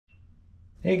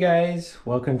Hey guys,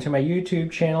 welcome to my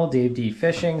YouTube channel, Dave D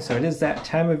Fishing. So it is that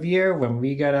time of year when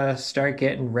we gotta start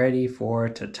getting ready for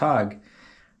Tautog.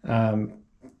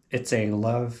 It's a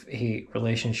love-hate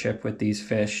relationship with these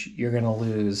fish. You're gonna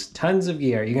lose tons of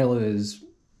gear. You're gonna lose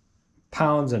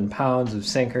pounds and pounds of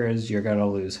sinkers. You're gonna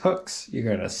lose hooks.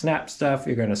 You're gonna snap stuff.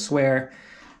 You're gonna swear.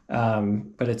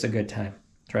 But it's a good time,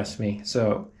 trust me.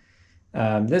 So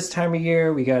this time of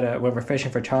year, when we're fishing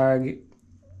for tog,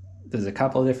 there's a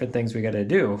couple of different things we got to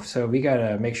do. So we got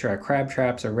to make sure our crab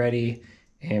traps are ready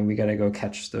and we got to go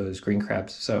catch those green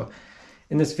crabs. So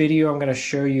in this video, I'm going to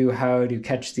show you how to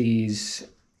catch these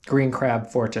green crab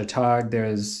for tautog.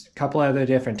 There's a couple other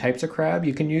different types of crab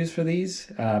you can use for these.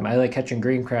 I like catching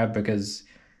green crab because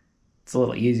it's a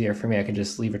little easier for me. I can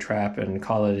just leave a trap and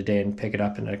call it a day and pick it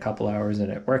up in a couple hours,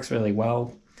 and it works really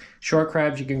well. Short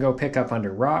crabs you can go pick up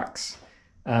under rocks.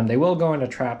 They will go into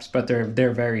traps, but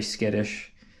they're very skittish.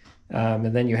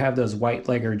 And then you have those white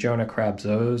leg or Jonah crabs.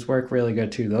 Those work really good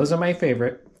too. Those are my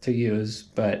favorite to use,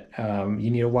 but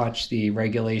you need to watch the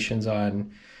regulations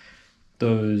on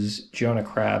those Jonah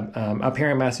crab. Up here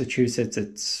in Massachusetts,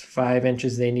 it's 5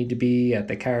 inches they need to be at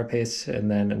the carapace, and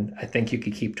then I think you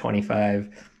could keep 25.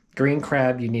 Green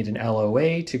crab, you need an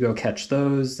LOA to go catch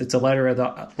those. It's a letter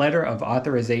of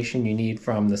authorization you need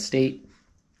from the state,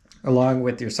 along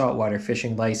with your saltwater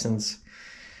fishing license.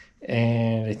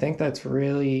 And I think that's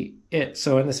really it.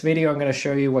 So in this video, I'm going to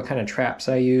show you what kind of traps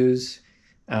I use.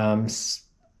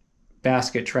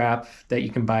 Basket trap that you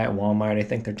can buy at Walmart. I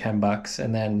think they're 10 bucks.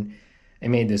 And then I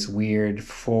made this weird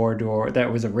 4-door,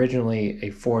 that was originally a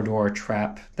 4-door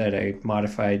trap that I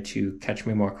modified to catch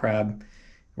me more crab.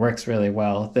 Works really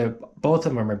well. Both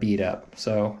of them are beat up.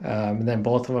 So, and then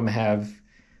both of them have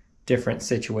different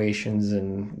situations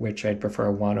in which I'd prefer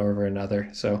one over another.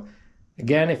 So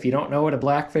again, if you don't know what a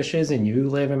blackfish is and you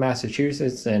live in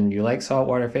Massachusetts and you like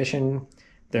saltwater fishing,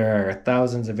 there are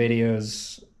thousands of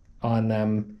videos on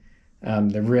them.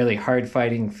 They're really hard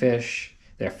fighting fish.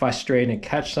 They're frustrating to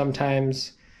catch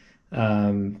sometimes,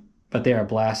 but they are a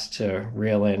blast to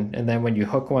reel in. And then when you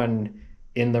hook one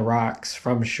in the rocks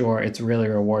from shore, it's really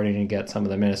rewarding to get some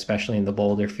of them in, especially in the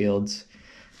boulder fields.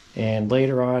 And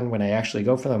later on, when I actually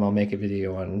go for them, I'll make a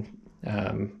video on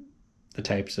the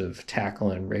types of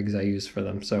tackle and rigs I use for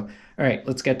them. So, all right,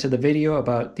 let's get to the video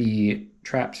about the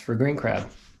traps for green crab.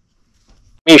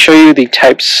 Let me show you the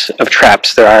types of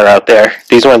traps there are out there.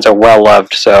 These ones are well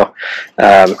loved, so,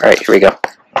 all right, here we go.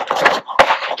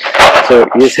 So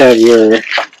you just have your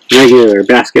regular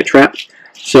basket trap.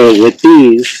 So with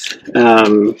these,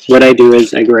 what I do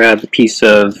is I grab a piece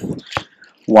of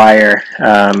wire,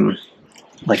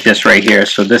 like this right here.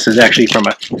 So this is actually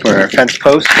for a fence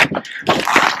post.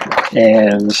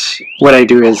 And what I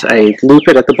do is I loop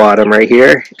it at the bottom right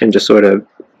here and just sort of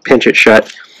pinch it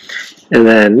shut. And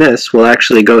then this will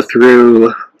actually go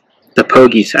through the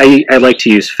pogies. I like to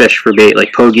use fish for bait,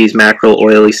 like pogies, mackerel,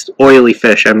 oily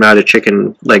fish. I'm not a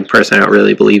chicken leg person. I don't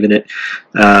really believe in it.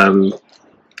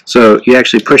 So you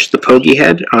actually push the pogie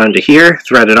head onto here,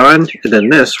 thread it on, and then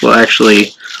this will actually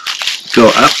go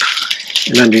up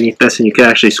and underneath this, and you can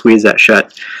actually squeeze that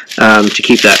shut to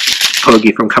keep that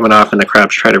pogie from coming off and the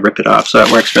crabs try to rip it off. So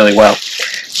it works really well.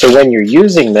 So when you're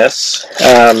using this,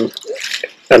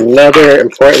 another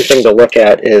important thing to look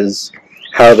at is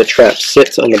how the trap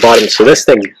sits on the bottom. So this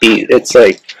thing's beat. It's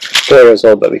like 4 years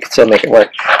old, but we can still make it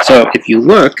work. So if you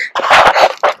look,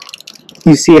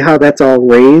 you see how that's all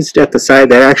raised at the side?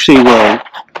 That actually will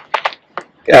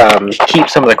keep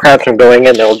some of the crabs from going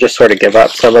in. They'll just sort of give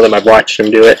up. Some of them I've watched them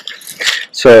do it.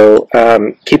 So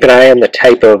keep an eye on the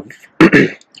type of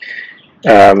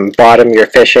bottom you're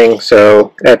fishing.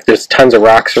 So if there's tons of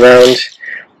rocks around,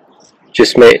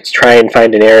 just try and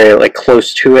find an area like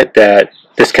close to it that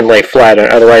this can lay flat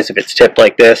on. Otherwise, if it's tipped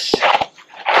like this,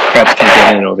 crabs can't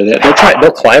get in over there.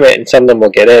 They'll climb it, and some of them will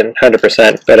get in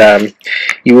 100%. But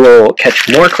you will catch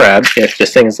more crab if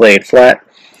this thing's laid flat.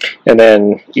 And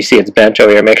then you see it's bent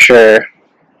over here. Make sure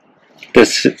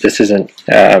this isn't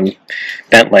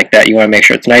bent like that. You want to make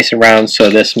sure it's nice and round so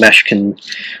this mesh can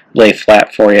lay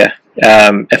flat for you.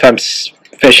 If I'm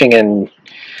fishing in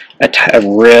a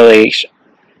really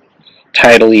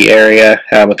tidally area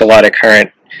with a lot of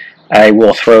current, I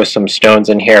will throw some stones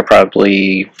in here,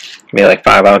 probably maybe like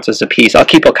 5 ounces a piece. I'll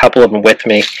keep a couple of them with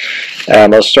me.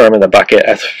 I'll store them in the bucket.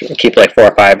 I keep like 4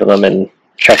 or 5 of them and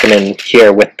chuck them in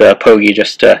here with the pogie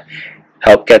just to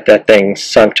help get that thing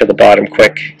sunk to the bottom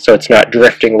quick so it's not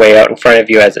drifting way out in front of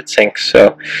you as it sinks.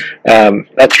 So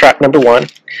that's trap number 1.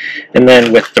 And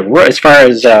then with the, as far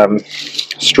as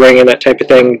string and that type of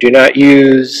thing, do not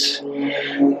use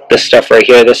this stuff right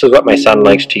here. This is what my son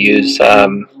likes to use.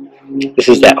 This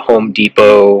is that Home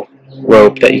Depot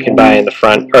rope that you can buy in the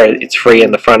front, or it's free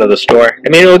in the front of the store. I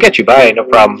mean, it'll get you by, no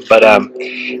problem, but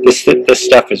this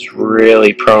stuff is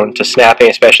really prone to snapping,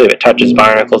 especially if it touches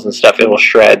barnacles and stuff. It will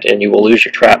shred and you will lose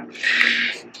your trap.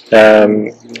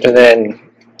 And then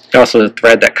also the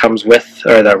thread that comes with,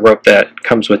 or the rope that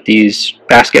comes with these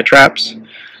basket traps.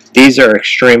 These are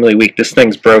extremely weak. This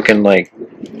thing's broken like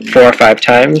 4 or 5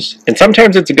 times, and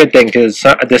sometimes it's a good thing because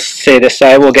this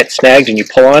side will get snagged and you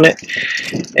pull on it,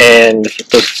 and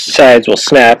the sides will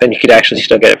snap, and you could actually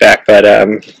still get it back. But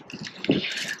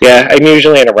yeah, I'm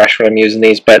usually in a rush when I'm using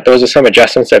these, but those are some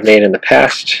adjustments I've made in the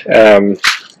past.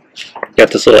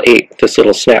 Got this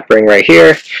little snap ring right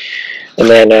here, and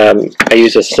then I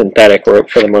use a synthetic rope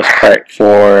for the most part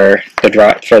for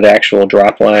the actual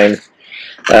drop line.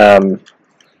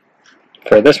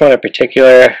 For this one in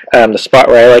particular, the spot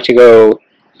where I like to go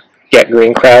get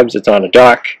green crabs, it's on a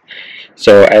dock,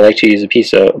 so I like to use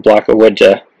a block of wood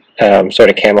to sort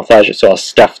of camouflage it. So I'll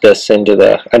stuff this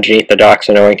underneath the dock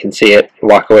so no one can see it,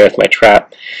 walk away with my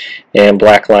trap, and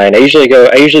black line. I usually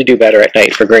do better at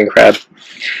night for green crab.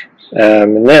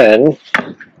 And then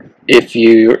if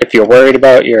you're worried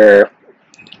about your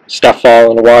stuff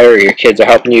falling in the water, or your kids are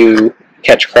helping you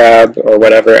catch crab or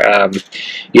whatever,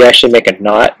 you actually make a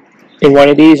knot in one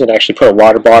of these and actually put a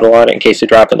water bottle on it in case you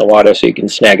drop in the water, so you can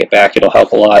snag it back. It'll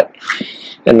help a lot.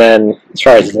 And then as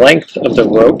far as length of the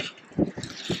rope,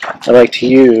 I like to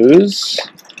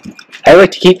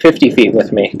keep 50 feet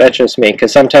with me. That's just me,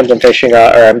 because sometimes I'm fishing or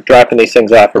I'm dropping these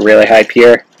things off a really high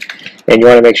pier, and you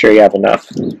want to make sure you have enough.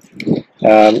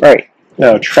 Alright,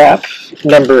 now trap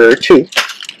number 2.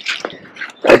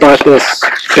 I bought this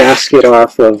basket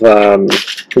off of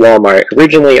Walmart.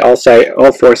 Originally, all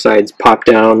 4 sides pop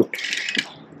down.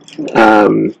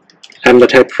 I'm the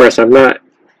type of person,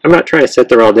 I'm not trying to sit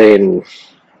there all day and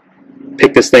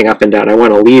pick this thing up and down. I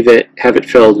want to leave it, have it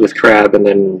filled with crab, and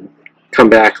then come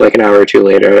back like an hour or two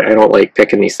later. I don't like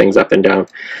picking these things up and down.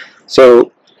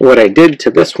 So what I did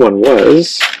to this one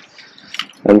was,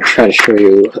 I'm trying to show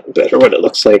you better what it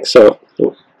looks like. So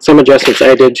some adjustments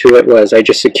I did to it was I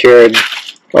just secured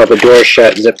all the doors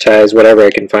shut, zip ties, whatever I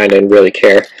can find. I didn't really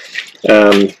care.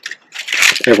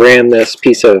 I ran this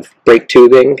piece of brake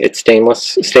tubing. It's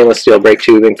stainless steel brake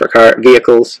tubing for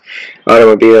vehicles,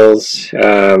 automobiles.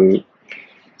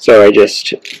 So I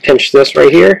just pinched this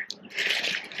right here.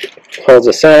 Holds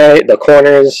the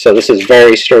corners. So this is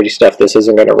very sturdy stuff. This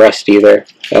isn't going to rust either.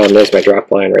 There's my drop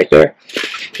line right there.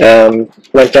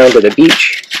 Went down to the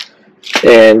beach,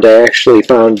 and I actually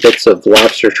found bits of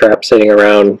lobster trap sitting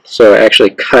around, so I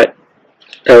actually cut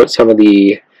out some of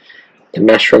the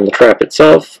mesh from the trap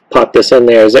itself, popped this in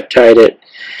there, zip tied it.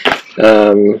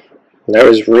 That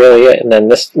was really it. And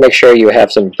then make sure you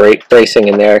have some bracing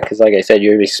in there, because like I said,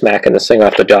 you'll be smacking this thing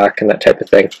off the dock and that type of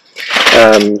thing.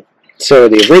 So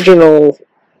the original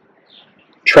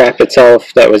trap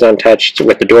itself that was untouched,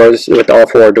 with the doors, with all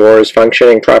 4 doors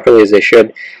functioning properly as they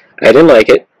should, I didn't like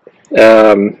it.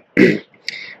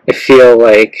 I feel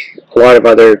like a lot of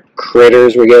other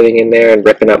critters were getting in there and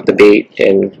ripping up the bait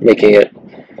and making it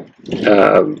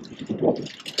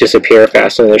disappear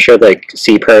faster than they should, like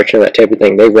sea perch and that type of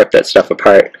thing. They rip that stuff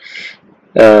apart.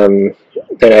 Then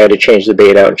I had to change the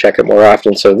bait out and check it more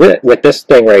often. So with this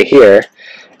thing right here,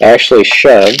 I actually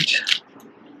shoved,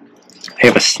 I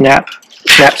have a snap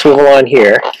swivel on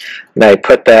here, and I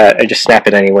just snap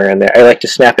it anywhere in there. I like to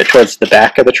snap it towards the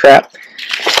back of the trap.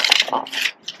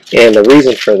 And the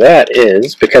reason for that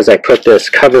is because I put this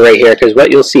cover right here, because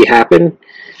what you'll see happen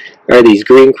are these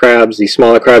green crabs, these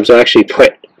smaller crabs, will actually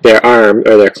put their arm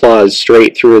or their claws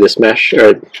straight through this mesh,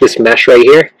 or this mesh right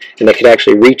here, and they could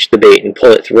actually reach the bait and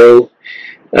pull it through.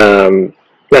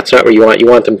 That's not what you want. You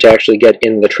want them to actually get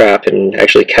in the trap and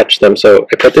actually catch them. So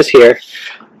I put this here.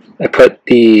 I put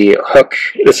the hook,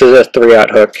 this is a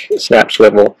 3/0 hook, snap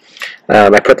swivel.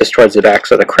 I put this towards the back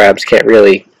so the crabs can't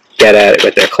really get at it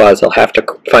with their claws. They'll have to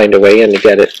find a way in to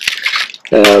get it.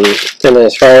 And then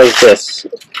as far as this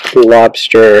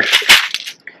lobster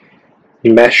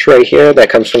mesh right here that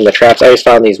comes from the traps, I just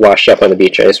found these washed up on the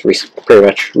beach. I just pretty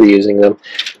much reusing them.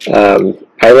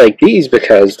 I like these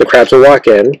because the crabs will walk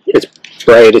in. It's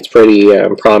bright, it's pretty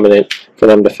prominent for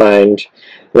them to find.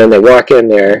 And then they walk in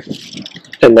there,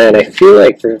 and then I feel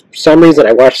like for some reason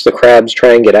I watch the crabs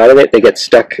try and get out of it. They get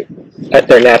stuck.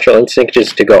 Their natural instinct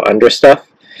is to go under stuff.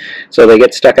 So they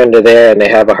get stuck under there, and they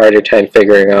have a harder time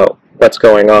figuring out what's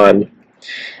going on.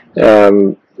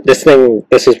 This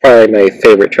is probably my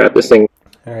favorite trap. This thing.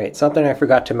 All right, something I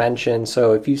forgot to mention.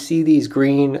 So if you see these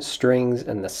green strings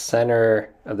in the center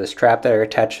of this trap that are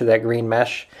attached to that green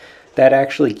mesh, That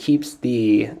actually keeps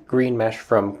the green mesh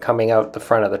from coming out the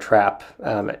front of the trap.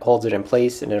 It holds it in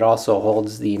place, and it also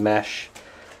holds the mesh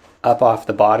up off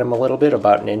the bottom a little bit,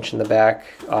 about an inch in the back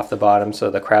off the bottom, so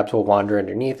the crabs will wander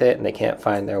underneath it and they can't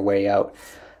find their way out.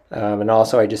 And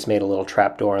also I just made a little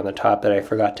trap door on the top that I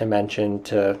forgot to mention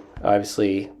to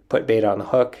obviously put bait on the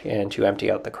hook and to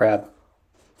empty out the crab.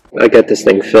 I got this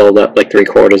thing filled up like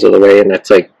 3/4 of the way, and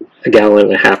that's like 1.5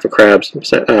 gallons of crabs.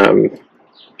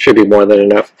 Should be more than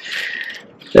enough.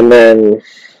 And then,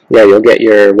 yeah, you'll get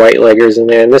your white leggers in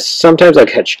there. And this, sometimes I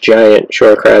catch giant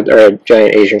shore crabs or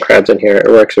giant Asian crabs in here.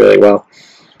 It works really well.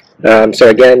 So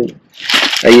again,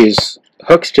 I use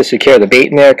hooks to secure the bait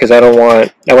in there because I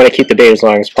want to keep the bait as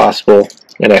long as possible,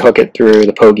 and I hook it through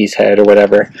the pogie's head or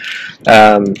whatever.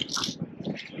 And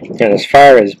as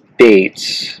far as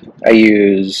baits, I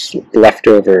use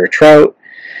leftover trout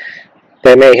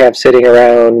that I may have sitting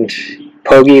around.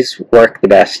 Pogies work the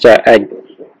best. I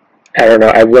don't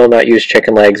know. I will not use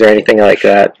chicken legs or anything like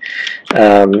that.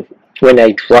 When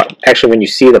you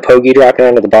see the pogie dropping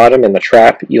onto the bottom in the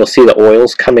trap, you'll see the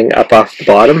oils coming up off the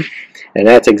bottom, and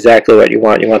that's exactly what you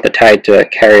want. You want the tide to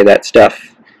carry that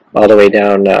stuff all the way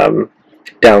down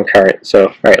down current. So,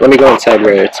 all right, let me go inside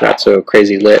where it's not so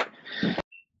crazy lit.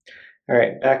 All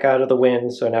right, back out of the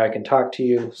wind, so now I can talk to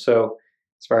you. So,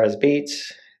 as far as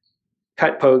baits,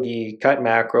 cut pogie, cut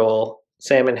mackerel,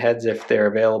 salmon heads if they're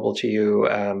available to you.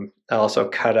 I also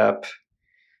cut up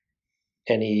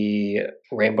any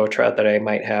rainbow trout that I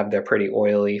might have. They're pretty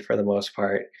oily for the most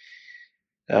part.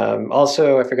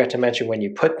 Also, I forgot to mention, when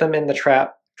you put them in the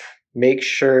trap, make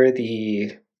sure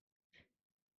the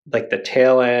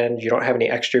tail end, you don't have any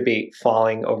extra bait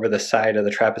falling over the side of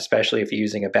the trap, especially if you're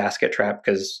using a basket trap,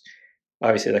 because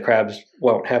obviously the crabs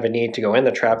won't have a need to go in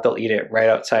the trap. They'll eat it right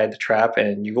outside the trap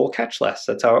and you will catch less.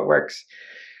 That's how it works.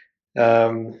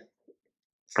 And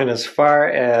as far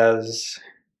as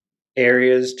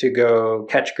areas to go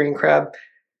catch green crab,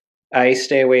 I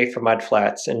stay away from mud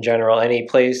flats in general. Any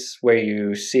place where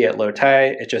you see it low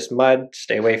tide, it's just mud,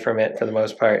 stay away from it for the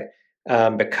most part.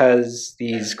 Because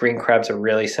these green crabs are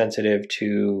really sensitive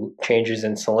to changes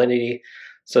in salinity.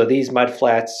 So these mud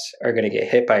flats are going to get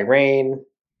hit by rain.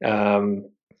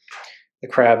 The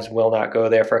crabs will not go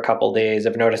there for a couple days.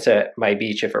 I've noticed at my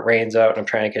beach, if it rains out and I'm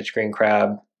trying to catch green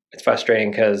crab, it's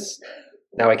frustrating because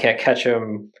now I can't catch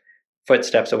them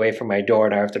footsteps away from my door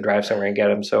and I have to drive somewhere and get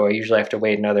them. So I usually have to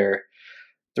wait another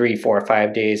 3, 4,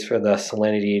 5 days for the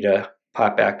salinity to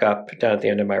pop back up down at the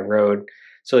end of my road.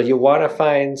 So you want to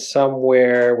find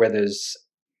somewhere where there's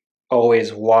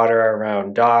always water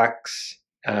around docks.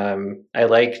 I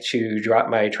like to drop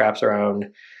my traps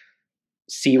around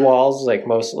seawalls, like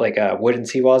wooden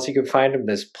seawalls. You can find them.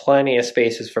 There's plenty of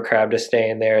spaces for crab to stay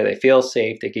in there. They feel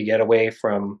safe. They can get away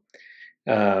from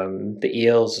the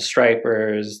eels, the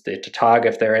stripers, the tautog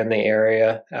if they're in the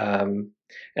area.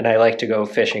 And I like to go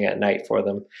fishing at night for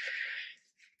them.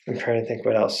 I'm trying to think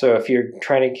what else. So if you're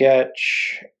trying to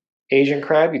catch Asian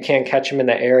crab, you can't catch them in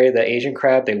that area. The Asian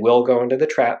crab, they will go into the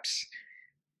traps.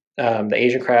 The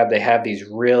Asian crab, they have these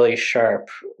really sharp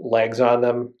legs on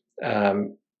them.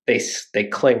 They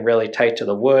cling really tight to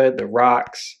the wood, the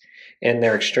rocks, and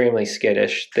they're extremely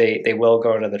skittish. They will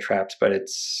go into the traps, but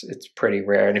it's pretty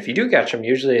rare. And if you do catch them,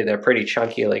 usually they're pretty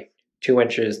chunky, like 2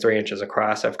 inches, 3 inches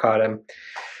across. I've caught them.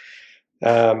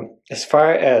 As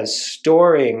far as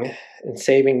storing and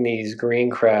saving these green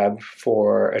crab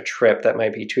for a trip that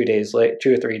might be 2 days late,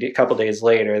 2 or 3, couple days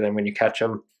later than when you catch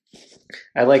them,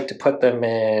 I like to put them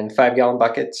in 5-gallon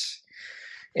buckets,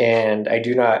 and I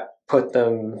do not put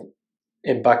them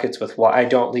in buckets with water. I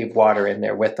don't leave water in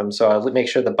there with them, so I'll make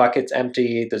sure the bucket's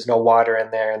empty. There's no water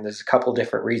in there, and there's a couple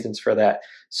different reasons for that.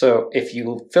 So if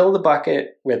you fill the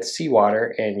bucket with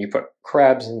seawater and you put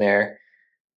crabs in there,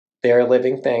 they're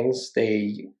living things.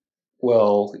 They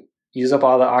will use up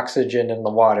all the oxygen in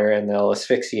the water and they'll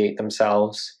asphyxiate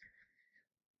themselves.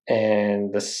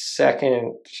 And the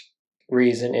second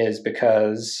reason is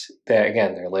because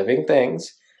they're living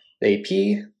things. They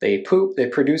pee, they poop, they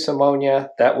produce ammonia.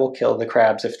 That will kill the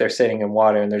crabs if they're sitting in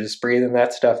water and they're just breathing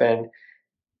that stuff in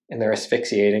and they're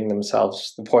asphyxiating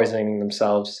themselves, poisoning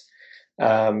themselves.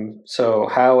 So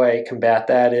how I combat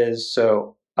that is,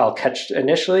 so I'll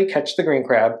initially catch the green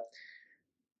crab.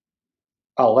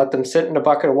 I'll let them sit in a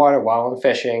bucket of water while I'm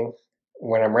fishing.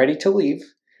 When I'm ready to leave,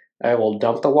 I will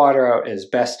dump the water out as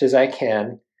best as I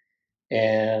can,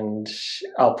 and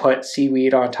I'll put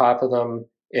seaweed on top of them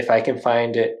if I can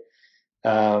find it,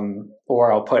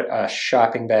 or I'll put a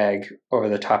shopping bag over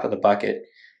the top of the bucket.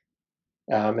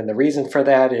 And the reason for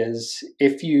that is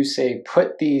if you say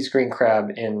put these green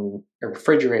crab in a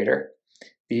refrigerator,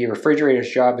 the refrigerator's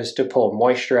job is to pull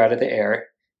moisture out of the air,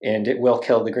 and it will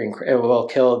kill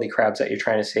the crabs that you're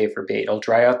trying to save for bait. It'll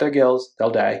dry out their gills,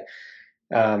 they'll die.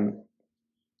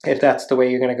 If that's the way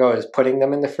you're going to go, is putting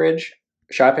them in the fridge,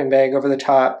 shopping bag over the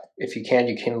top. If you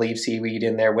can leave seaweed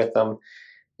in there with them,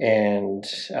 and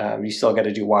you still got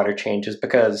to do water changes,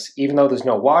 because even though there's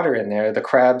no water in there, the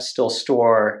crabs still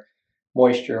store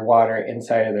moisture, water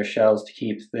inside of their shells to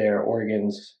keep their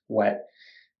organs wet.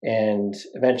 And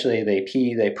eventually they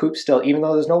pee, they poop still, even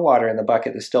though there's no water in the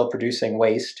bucket, they're still producing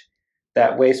waste.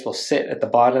 That waste will sit at the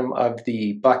bottom of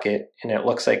the bucket, and it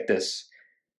looks like this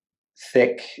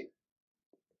thick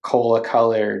cola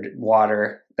colored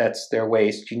water. That's their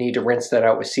waste. You need to rinse that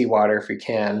out with seawater if you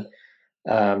can,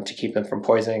 to keep them from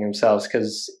poisoning themselves,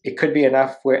 because it could be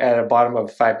enough where at the bottom of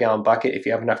a 5-gallon bucket, if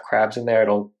you have enough crabs in there,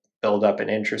 it'll build up an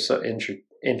inch or so,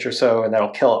 and that'll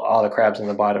kill all the crabs in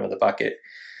the bottom of the bucket.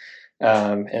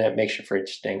 And it makes your fridge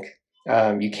stink.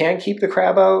 You can keep the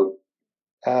crab out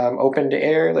open to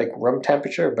air, like room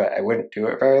temperature, but I wouldn't do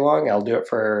it very long. I'll do it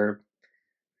for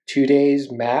 2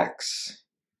 days max.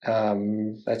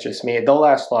 That's just me. They'll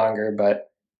last longer,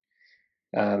 but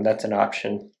that's an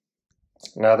option.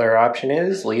 Another option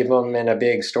is leave them in a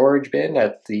big storage bin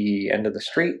at the end of the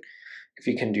street. If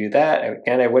you can do that,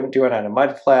 again, I wouldn't do it on a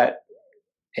mud flat.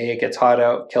 It gets hot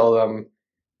out, kill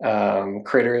them.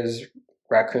 Critters,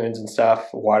 raccoons and stuff,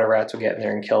 water rats will get in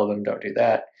there and kill them. Don't do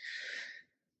that.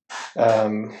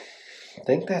 I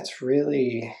think that's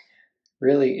really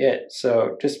it.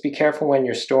 So just be careful when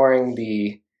you're storing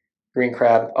the green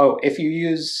crab. Oh, if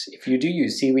you do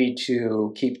use seaweed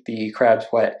to keep the crabs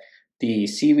wet, the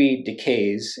seaweed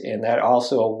decays, and that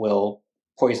also will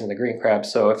poison the green crab.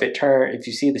 So if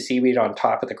you see the seaweed on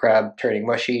top of the crab turning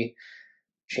mushy,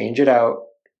 change it out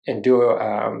and do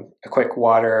a quick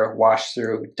water wash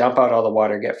through, dump out all the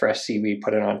water, get fresh seaweed,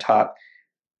 put it on top.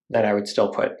 Then I would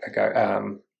still put a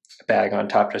bag on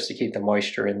top just to keep the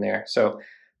moisture in there. So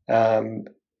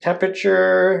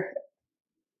temperature,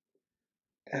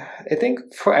 I think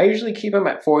I usually keep them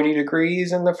at 40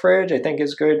 degrees in the fridge. I think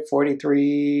is good, 40 to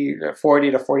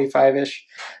 45-ish.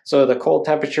 So the cold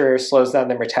temperature slows down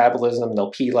their metabolism.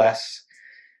 They'll pee less.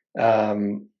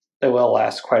 They will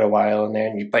last quite a while in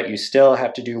there, but you still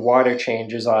have to do water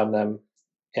changes on them.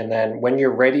 And then when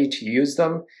you're ready to use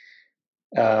them,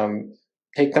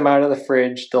 take them out of the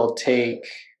fridge. They'll take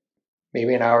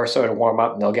maybe an hour or so to warm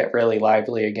up, and they'll get really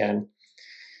lively again.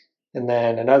 And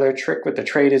then another trick with the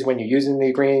trade is when you're using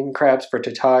the green crabs for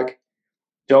tautog,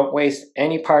 don't waste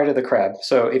any part of the crab.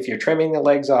 So if you're trimming the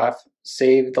legs off,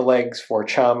 save the legs for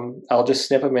chum. I'll just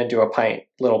snip them into a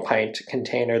little pint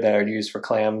container that I would use for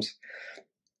clams.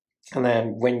 And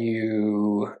then when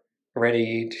you are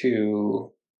ready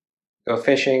to go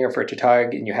fishing or for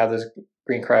tautog and you have those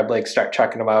green crab legs, start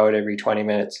chucking them out every 20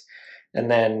 minutes.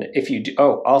 And then if you do,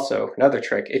 also another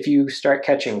trick, if you start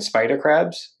catching spider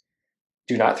crabs,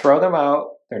 do not throw them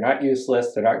out. They're not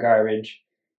useless. They're not garbage.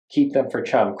 Keep them for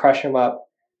chum. Crush them up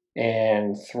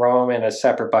and throw them in a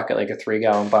separate bucket, like a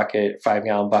 3-gallon bucket,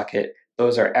 5-gallon bucket.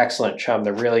 Those are excellent chum.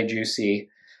 They're really juicy.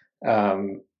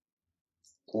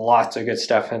 Lots of good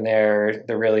stuff in there.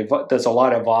 There's a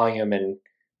lot of volume and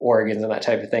organs and that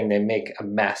type of thing. They make a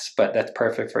mess, but that's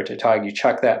perfect for tautog. You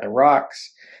chuck that in the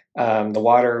rocks. The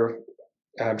water,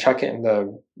 chuck it in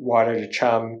the water to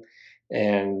chum,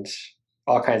 and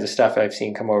all kinds of stuff I've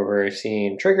seen come over. I've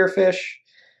seen triggerfish,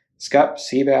 scup,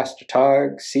 sea bass,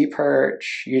 tautog, sea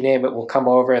perch, you name it will come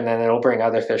over, and then it'll bring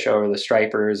other fish over, the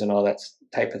stripers and all that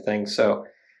type of thing. So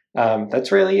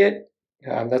that's really it.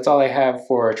 That's all I have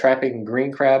for trapping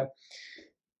green crab.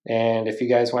 And if you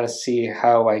guys want to see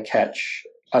how I catch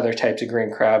other types of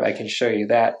green crab, I can show you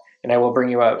that. And I will bring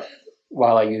you up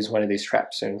while I use one of these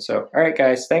traps soon. So, all right,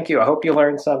 guys, thank you. I hope you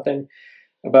learned something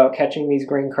about catching these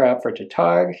green crab for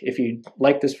tautog. If you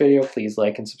like this video, please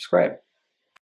like and subscribe.